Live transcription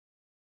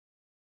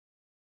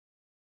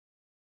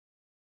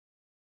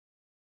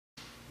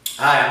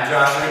Hi, I'm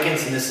Josh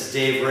Rankins and this is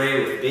Dave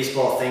Ray with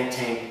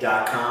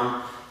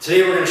BaseballThinkTank.com.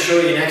 Today we're going to show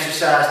you an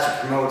exercise to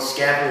promote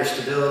scapular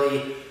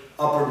stability,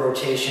 upward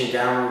rotation,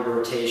 downward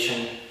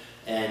rotation,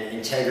 and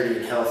integrity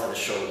and health of the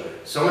shoulder.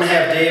 So I'm going to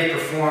have Dave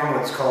perform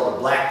what's called a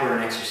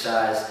Blackburn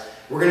exercise.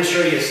 We're going to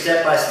show you a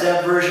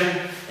step-by-step version,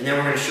 and then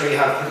we're going to show you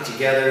how to put it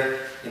together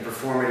and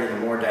perform it in a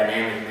more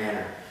dynamic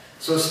manner.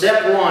 So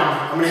step one,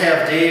 I'm going to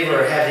have Dave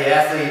or have the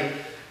athlete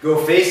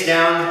go face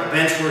down. A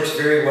bench works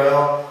very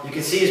well. You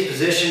can see his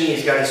position.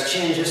 He's got his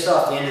chin just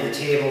off the end of the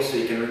table so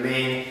he can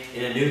remain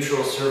in a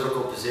neutral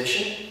cervical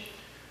position.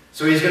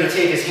 So he's going to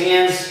take his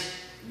hands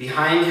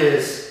behind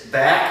his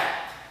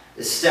back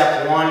is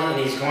step one, and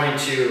he's going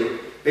to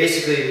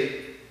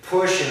basically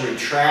push and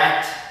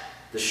retract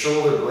the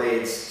shoulder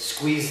blades,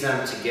 squeeze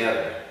them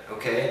together,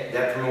 okay?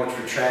 That promotes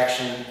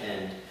retraction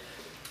and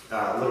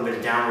a little bit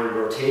of downward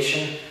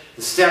rotation.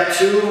 The step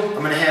two, I'm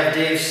going to have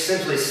Dave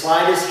simply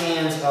slide his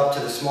hands up to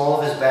the small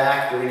of his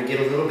back. We're going to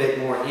get a little bit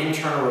more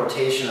internal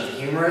rotation of the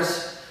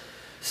humerus.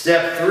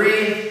 Step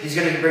three, he's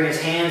going to bring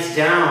his hands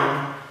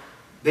down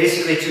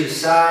basically to his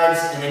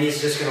sides, and then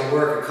he's just going to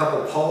work a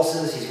couple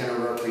pulses. He's going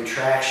to work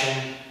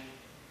retraction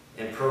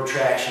and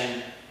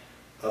protraction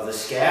of the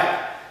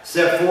scap.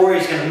 Step four,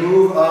 he's going to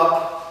move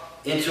up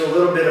into a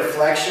little bit of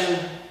flexion,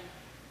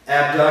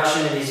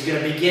 abduction, and he's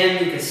going to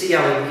begin, you can see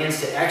how he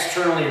begins to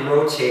externally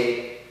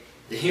rotate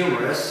the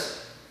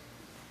humerus.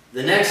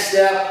 The next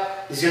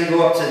step, he's going to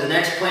go up to the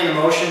next plane of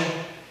motion.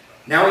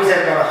 Now he's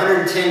at about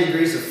 110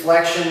 degrees of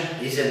flexion.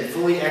 He's in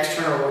fully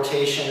external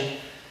rotation.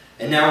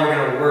 And now we're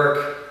going to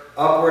work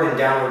upward and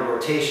downward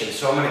rotation.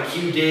 So I'm going to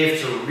cue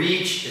Dave to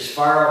reach as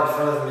far out in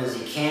front of him as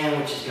he can,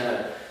 which is going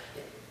to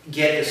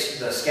get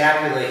the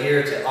scapula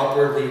here to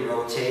upwardly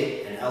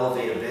rotate and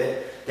elevate a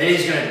bit. Then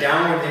he's going to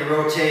downwardly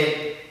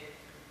rotate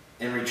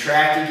and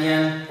retract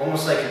again,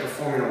 almost like you're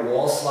performing a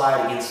wall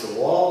slide against the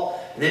wall.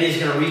 And then he's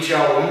going to reach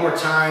out one more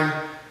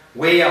time,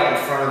 way out in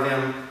front of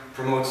him,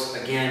 promotes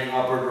again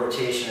upward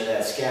rotation of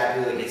that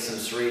scapula, gets some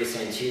serratus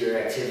anterior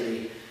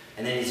activity,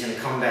 and then he's going to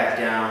come back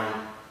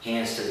down,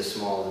 hands to the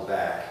small of the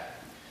back.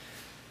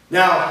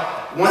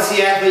 Now, once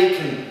the athlete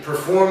can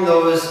perform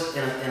those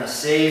in a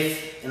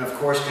safe and of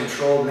course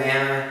controlled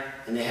manner,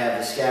 and they have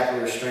the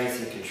scapular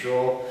strength and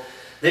control,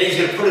 then he's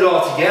going to put it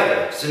all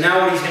together. So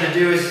now what he's going to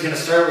do is he's going to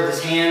start with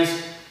his hands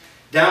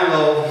down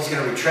low. He's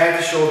going to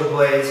retract the shoulder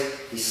blades.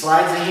 He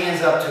slides the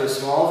hands up to the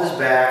small of his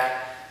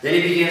back. Then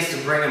he begins to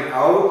bring them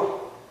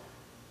out.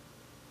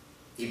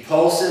 He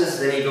pulses,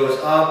 then he goes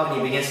up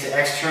and he begins to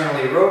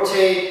externally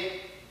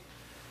rotate.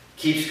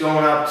 Keeps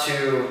going up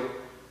to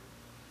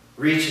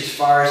reach as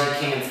far as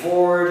he can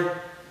forward.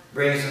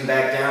 Brings them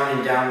back down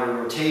in downward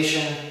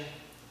rotation.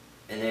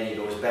 And then he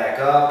goes back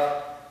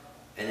up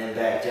and then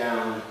back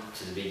down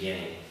to the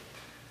beginning.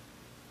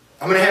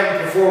 I'm going to have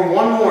him perform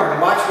one more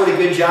and watch what a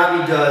good job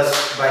he does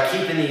by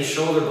keeping these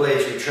shoulder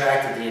blades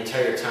retracted the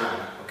entire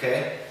time,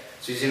 okay?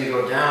 So he's going to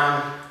go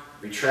down,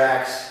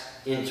 retracts,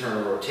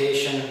 internal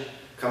rotation,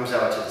 comes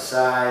out to the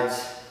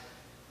sides,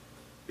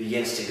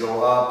 begins to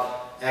go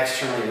up,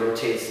 externally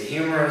rotates the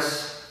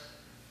humerus,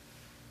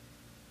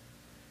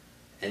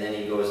 and then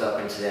he goes up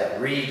into that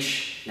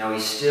reach. Now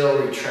he's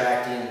still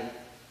retracting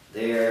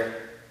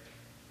there,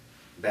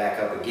 back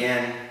up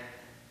again,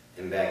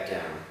 and back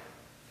down.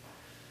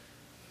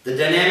 The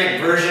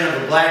dynamic version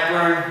of the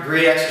Blackburn,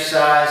 great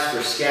exercise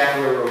for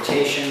scapular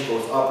rotation,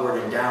 both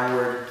upward and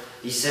downward,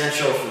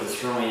 essential for the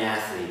throwing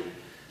athlete.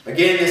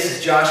 Again, this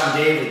is Josh and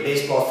Dave with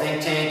Baseball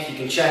Think Tank. You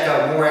can check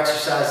out more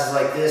exercises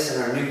like this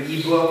in our new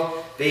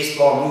ebook,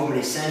 Baseball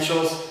Movement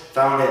Essentials,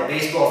 found at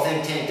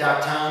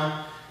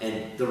BaseballThinkTank.com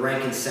and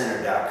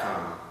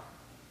TheRankinsCenter.com.